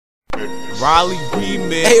Raleigh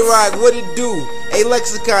remix. Hey Rock, what it do? Hey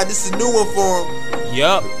Lexicon, this is a new one for him.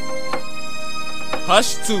 Yup.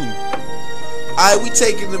 Hush 2. Alright, we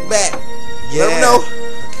taking it back. Yeah. Let them know.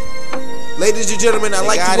 Ladies and gentlemen, I'd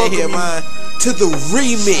like to welcome you to the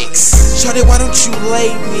remix. Shawty, why don't you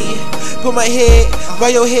lay me? Put my head by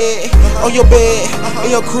your head, on your bed,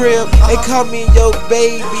 in your crib, and call me your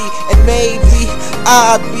baby. And maybe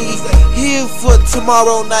I'll be here for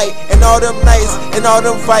tomorrow night. And all them nights and all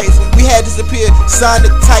them fights we had disappear, sign the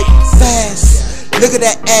type fast. Look at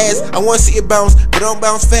that ass, I wanna see it bounce, but don't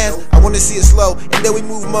bounce fast. I wanna see it slow, and then we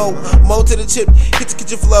move more to the chip, hit the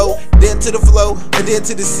kitchen flow, then to the flow, and then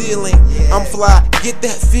to the ceiling. I'm fly, get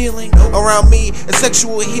that feeling around me, a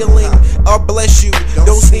sexual healing. Oh bless you,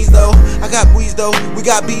 don't sneeze though. I got bees though, we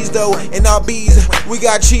got bees though, and our bees, we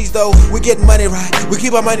got cheese though. We getting money right, we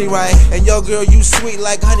keep our money right, and yo girl, you sweet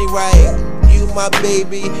like honey right. You my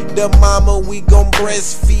baby, the mama, we gon'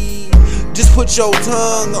 breastfeed. Just put your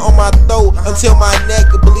tongue on my throat until my neck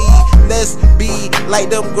bleed. Let's be like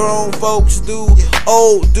them grown folks do.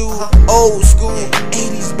 Old school,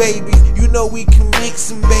 80s babies. You know we can make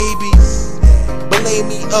some babies. But lay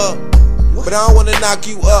me up, but I don't wanna knock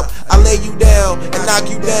you up. I lay you down and knock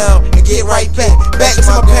you down and get right back to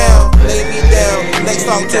my pound. Lay me down, next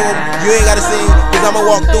talk to him. You ain't gotta sing, cause I'ma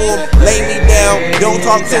walk through him. Lay me down, don't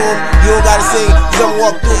talk to him. You don't gotta sing, cause I'ma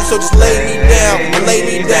walk through him. So just lay me down and lay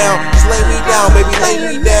me down. Just lay me down, baby, lay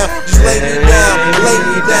me down. Just lay me down, lay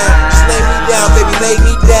me down. Just lay me down, baby, lay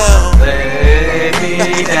me down. Lay me down. Lay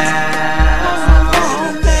me down.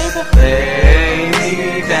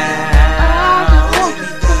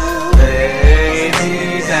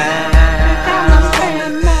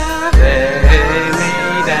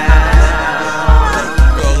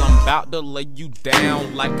 To lay you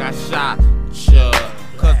down like I shot ya,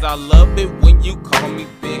 cause I love it when you call me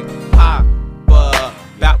Big Papa.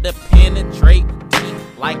 About to penetrate deep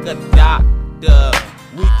like a doctor.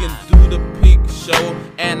 We can do the peak show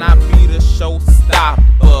and I be the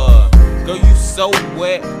showstopper. Girl, you so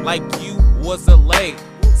wet like you was a lake.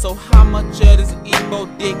 So how much of this Ebo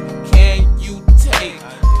dick can you take?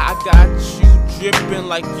 I got you dripping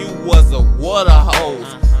like you was a water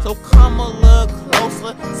hose. So come a little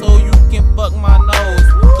closer so you can fuck my nose.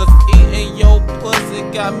 Cause eating your pussy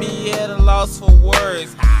got me at a loss for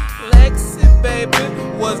words. Lexi, baby,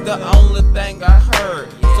 was the only thing I heard.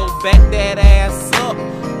 So back that ass up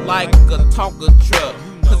like a Tonka truck.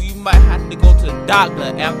 Cause you might have to go to the doctor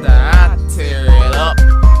after I tear it up.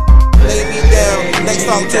 Lay me down, next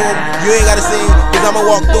talk to him. You ain't gotta sing, cause I'ma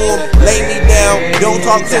walk through him. Lay me down, don't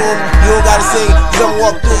talk to him. You don't gotta sing, cause I'ma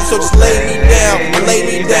walk through him. So just lay me down, and lay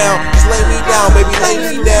me down. Just lay me down, baby, lay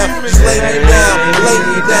me down. Just lay me down, lay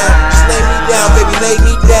me down. Just lay me down, baby, lay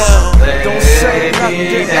me down. Don't say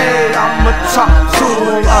nothing, hey, I'ma talk to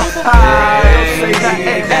him. Don't say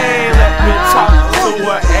nothing, hey, let me talk to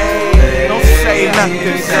her, hey. Don't say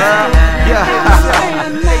nothing, girl. Yeah,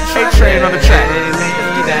 hey, train on the track.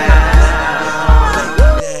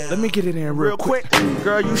 Let me get it in real quick.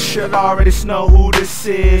 Girl, you should already know who this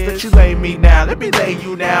is. That you lay me down. Let me lay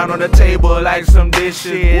you down on the table like some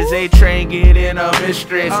dishes. A-Train get in a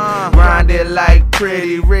mistress. Grind it like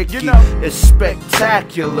Pretty Ricky. It's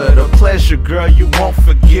spectacular. The pleasure, girl, you won't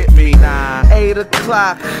forget me. 8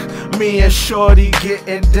 o'clock, me and Shorty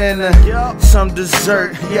getting dinner. Some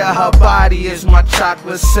dessert, yeah, her body is my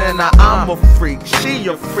chocolate center. I'm a freak, she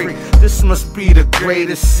a freak. This must be the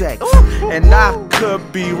greatest sex. And I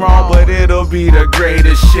could be wrong, but it'll be the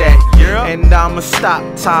greatest yet. And I'ma stop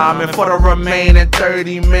time, and for the remaining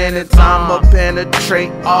 30 minutes I'ma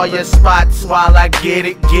penetrate all your spots while I get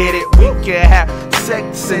it. We can have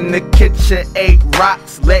sex in the kitchen, 8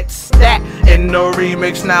 rocks, let's stack in the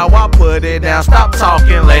remix. Now I put it down, stop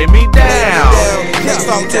talking, lay me down. Next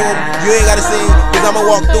talk to him, you ain't gotta sing, cause I'ma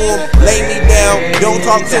walk through him. Lay me down, don't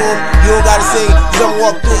talk to him, you don't gotta sing, cause I'ma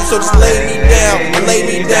walk through him. So just lay me down, and lay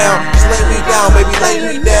me down. Just lay me down, baby, lay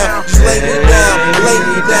me down. Just lay me down, lay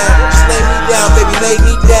me down. Just lay me down, baby, lay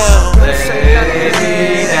me down.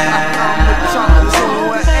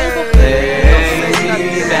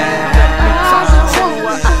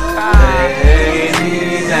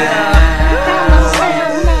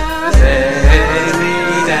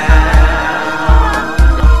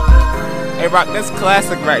 Hey Rock, that's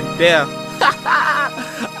classic right there.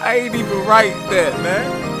 I ain't even write that, man.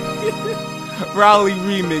 Raleigh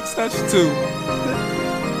remix, Hush 2.